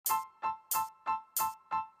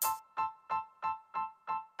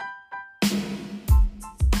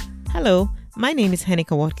Hello, my name is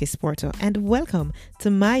Henika Watkins Porto, and welcome to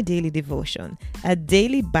My Daily Devotion, a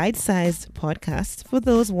daily bite sized podcast for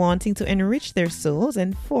those wanting to enrich their souls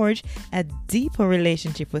and forge a deeper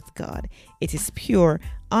relationship with God. It is pure,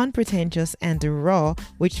 unpretentious, and raw,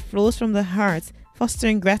 which flows from the heart,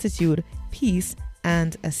 fostering gratitude, peace,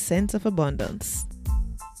 and a sense of abundance.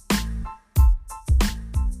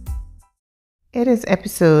 It is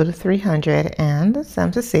episode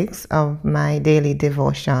 376 of my daily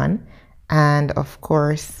devotion. And of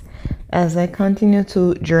course, as I continue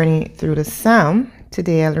to journey through the Psalm,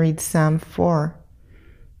 today I'll read Psalm 4.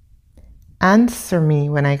 Answer me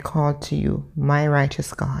when I call to you, my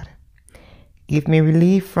righteous God. Give me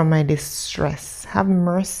relief from my distress. Have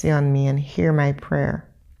mercy on me and hear my prayer.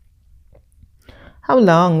 How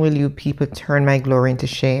long will you people turn my glory into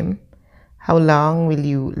shame? How long will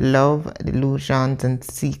you love delusions and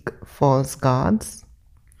seek false gods?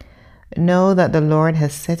 Know that the Lord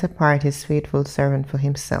has set apart his faithful servant for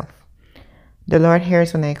himself. The Lord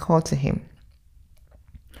hears when I call to him.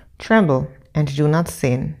 Tremble and do not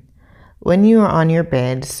sin. When you are on your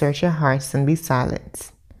bed, search your hearts and be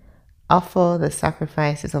silent. Offer the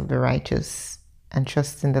sacrifices of the righteous and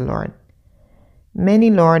trust in the Lord. Many,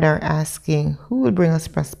 Lord, are asking, who will bring us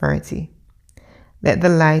prosperity? Let the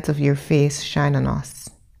light of your face shine on us.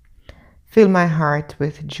 Fill my heart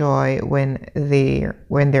with joy when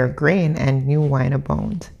their grain and new wine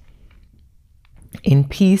abound. In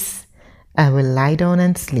peace I will lie down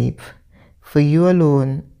and sleep. For you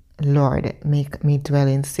alone, Lord, make me dwell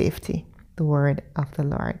in safety. The word of the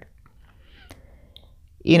Lord.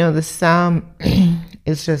 You know, the Psalm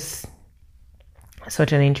is just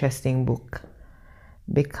such an interesting book,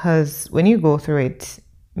 because when you go through it,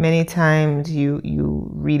 many times you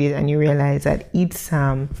read it and you realize that each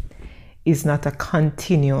psalm is not a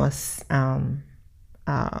continuous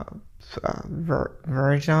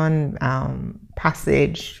version,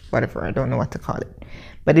 passage, whatever, I don't know what to call it.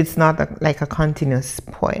 But it's not like a continuous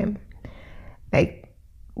poem. Like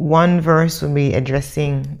one verse will be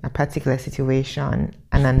addressing a particular situation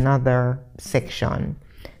and another section,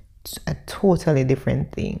 a totally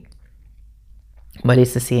different thing. But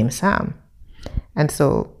it's the same psalm. And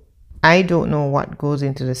so I don't know what goes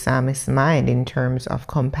into the psalmist's mind in terms of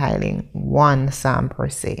compiling one psalm per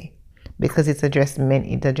se, because it addresses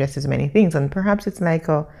many things. And perhaps it's like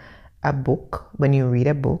a book. When you read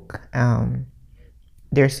a book,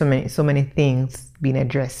 there's so many things being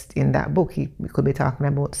addressed in that book. We could be talking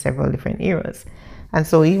about several different eras. And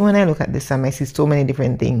so even when I look at the psalm, I see so many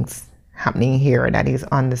different things happening here that is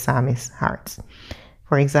on the psalmist's heart.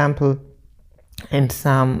 For example,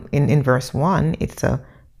 in verse 1, it's a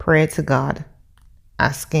prayer to God,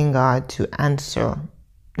 asking God to answer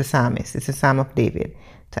the psalmist. It's a psalm of David,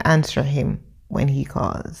 to answer him when he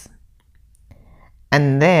calls.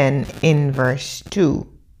 And then in verse 2,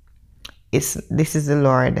 this is the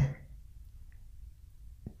Lord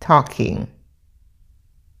talking.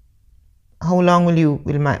 How long will you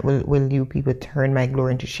people turn my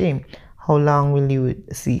glory into shame? How long will you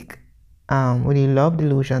will you love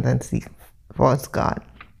delusions and seek false God?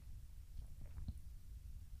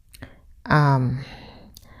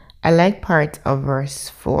 I like part of verse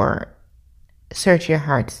 4. Search your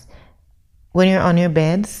hearts. When you're on your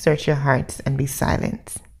bed, search your hearts and be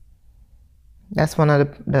silent. That's one of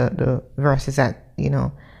the verses that,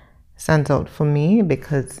 stands out for me,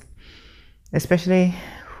 because especially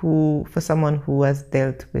for someone who has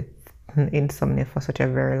dealt with insomnia for such a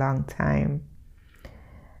very long time,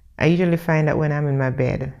 I usually find that when I'm in my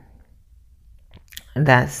bed,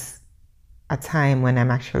 that's a time when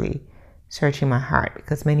I'm actually searching my heart,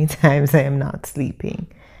 because many times I am not sleeping.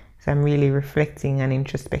 So I'm really reflecting and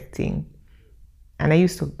introspecting. And I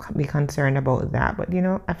used to be concerned about that, but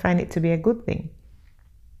I find it to be a good thing.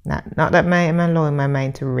 Not that I'm allowing my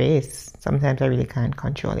mind to race. Sometimes I really can't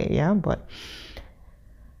control it, but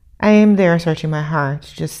I am there searching my heart,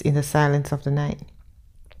 just in the silence of the night.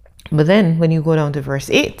 But then when you go down to verse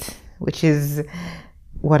 8, which is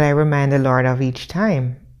what I remind the Lord of each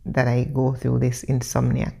time that I go through this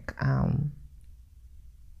insomniac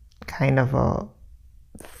kind of a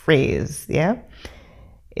phrase,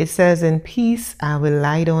 it says, in peace I will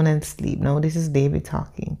lie down and sleep. Now this is David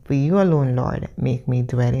talking. For you alone, Lord, make me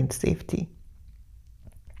dwell in safety.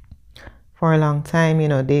 For a long time,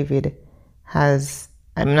 David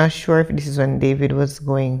I'm not sure if this is when David was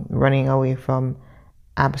running away from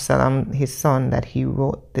Absalom, his son, that he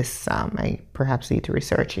wrote this psalm. I perhaps need to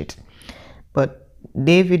research it. But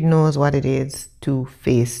David knows what it is to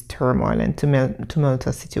face turmoil and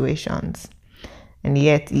tumultuous situations. And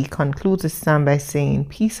yet he concludes the psalm by saying,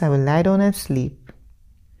 peace I will lie down and sleep,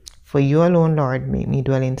 For you alone, Lord, make me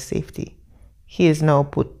dwell in safety. He is now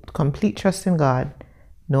put complete trust in God.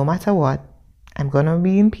 No matter what, I'm going to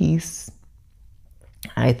be in peace.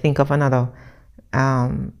 I think of another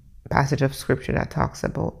passage of scripture that talks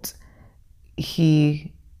about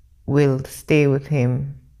he will stay with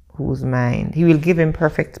him whose mind, he will give him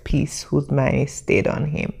perfect peace whose mind is stayed on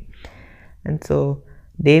him. And so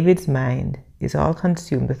David's mind is all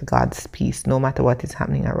consumed with God's peace, no matter what is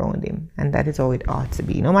happening around him. And that is how it ought to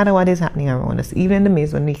be. No matter what is happening around us, even in the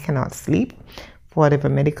midst when we cannot sleep, for whatever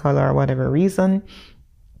medical or whatever reason,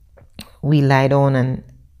 we lie down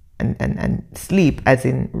and sleep, as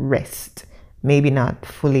in rest. Maybe not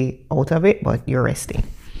fully out of it, but you're resting.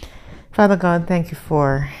 Father God, thank you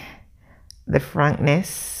for the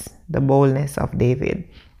frankness, the boldness of David,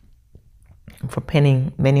 for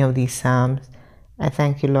penning many of these psalms. I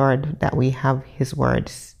thank you, Lord, that we have his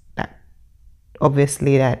words that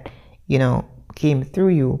obviously that, came through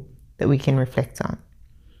you, that we can reflect on.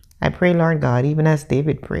 I pray, Lord God, even as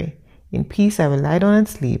David prayed, in peace I will lie down and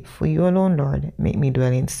sleep, for you alone, Lord, make me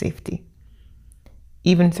dwell in safety.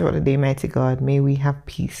 Even throughout the day, mighty God, may we have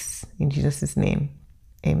peace. In Jesus' name,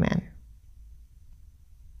 amen.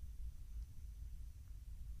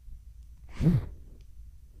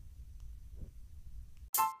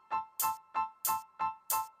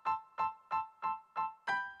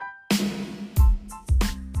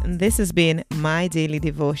 This has been my daily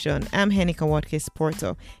devotion. I'm Henika Watkins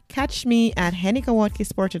Porto. Catch me at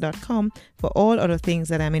henikawatkinsporto.com for all other things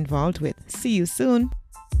that I'm involved with. See you soon.